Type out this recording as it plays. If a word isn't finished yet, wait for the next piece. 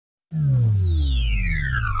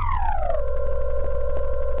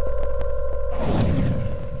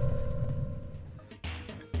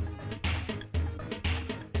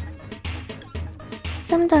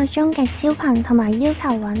針對終極超頻同埋要求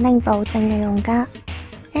穩定保證嘅用家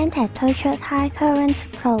，Antec 推出 High Current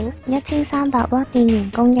Pro 1300W 電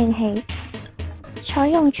源供應器，採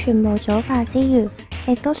用全模組化之餘，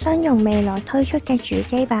亦都相容未來推出嘅主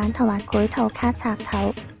機板同埋繪圖卡插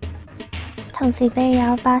頭，同時備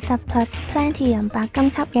有80+ Platinum 白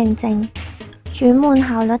金級認證，轉換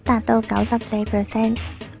效率達到 94%，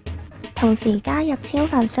 同時加入超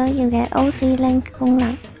頻需要嘅 OC Link 功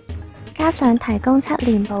能。加上提供7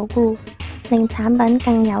年保固，令產品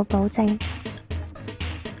更有保證。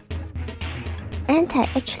Antec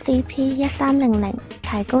HCP-1300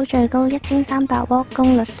 提高最高1300W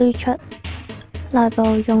功率輸出，內部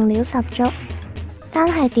用料十足，單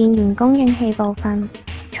係電源供應器部分，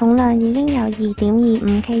重量已經有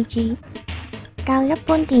 2.25kg， 較一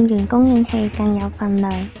般電源供應器更有份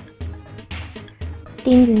量。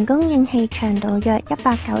電源供應器長度約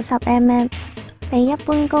190mm。比一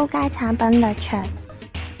般高階產品略長，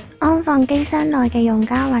安放機箱內嘅用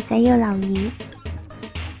家或者要留意。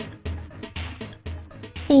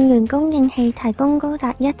電源供應器提供高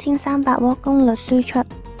達1300W 功率輸出，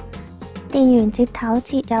電源接頭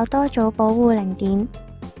設有多組保護零件，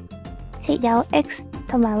設有 X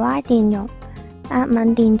同埋 Y 電容、壓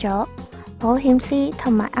敏電阻、保險絲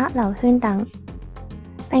同埋握流圈等，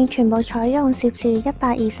並全部採用攝氏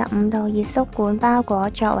125度熱縮管包裹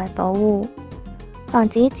作為保護，防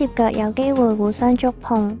止接腳有機會互相觸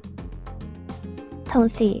碰。同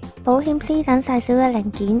時，保險絲等細小嘅零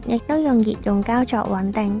件亦都用熱熔膠作穩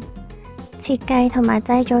定，設計同埋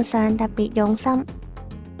製造上特別用心。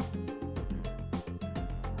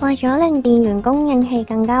為咗令電源供應器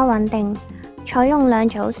更加穩定，採用兩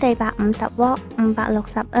組 450W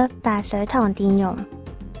 560F 大水塘電容，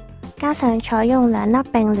加上採用兩粒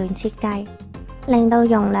並聯設計，令到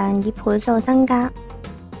容量以倍數增加。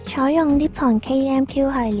採用 Nippon KMQ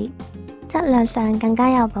系列，質量上更加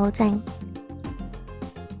有保證。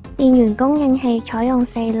電源供應器採用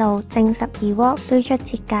4路正 12W 輸出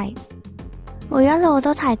設計，每一路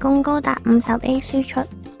都提供高達 50A 輸出，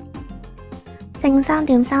正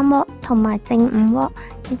 3.3W 同埋正 5W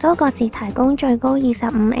亦都各自提供最高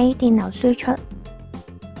 25A 電流輸出，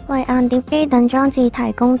為硬碟機等裝置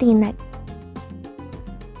提供電力。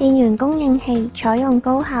電源供應器採用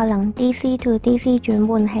高效能 DC to DC 轉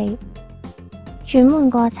換器，轉換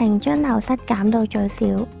過程將流失減到最少，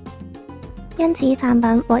因此產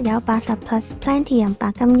品獲有80+ Platinum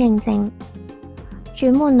白金認證，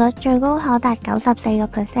轉換率最高可達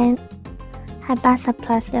 94%， 係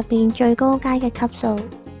80+ 入面最高階嘅級數。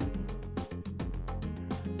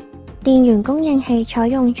電源供應器採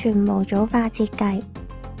用全模組化設計，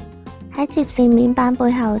喺接線面板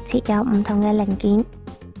背後設有唔同嘅零件，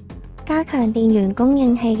加強電源供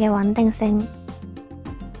應器嘅穩定性，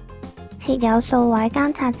設有數位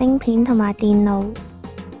監察晶片同埋電路，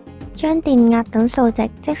將電壓等數值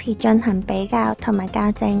即時進行比較同埋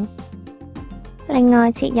校正。另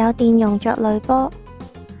外設有電容作濾波，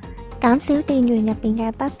減少電源入面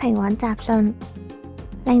嘅不平穩雜訊，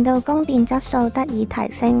令到供電質素得以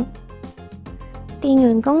提升。電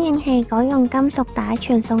源供應器改用金屬帶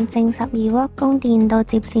傳送正 12W 供電到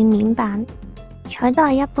接線面板，取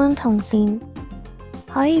代一般銅線，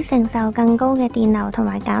可以承受更高嘅電流同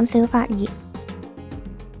埋減少發熱。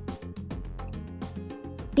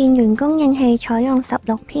電源供應器採用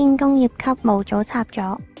16片工業級模組插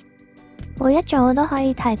座，每一組都可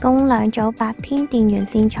以提供2組8片電源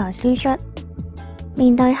線材輸出。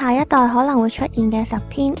面對下一代可能會出現嘅10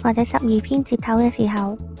片或者12片接頭嘅時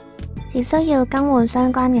候，只需要更換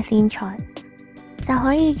相關嘅線材，就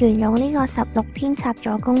可以沿用呢個16片插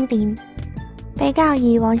座供電。比較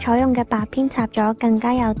以往採用嘅8片插座更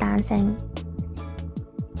加有彈性。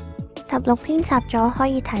16片插座可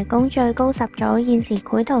以提供最高10組現時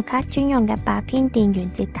繪圖卡專用嘅8片電源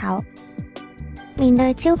接頭，面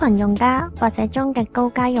對超頻用家或者終極高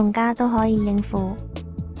階用家都可以應付。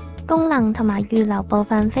功能同埋預留部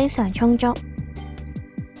分非常充足。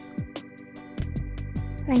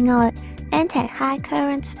另外 Antec High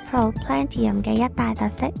Current Pro Platinum 嘅一大特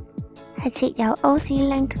色係設有 OC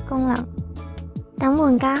Link 功能，等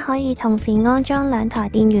玩家可以同時安裝2台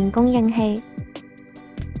電源供應器，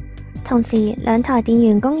同時2台電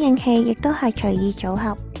源供應器亦都係隨意組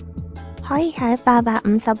合，可以喺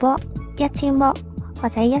850W、1000W 或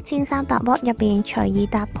者1300W 入面隨意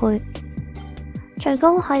搭配，最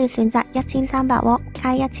高可以選擇1300W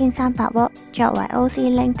加1300W 作為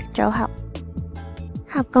OC Link 組合，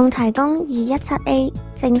合共提供 217A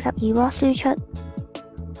正 12W 輸出，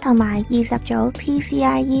同埋20組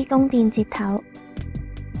PCIe 供電接頭。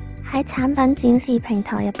喺產品展示平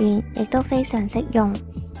台入面亦都非常適用。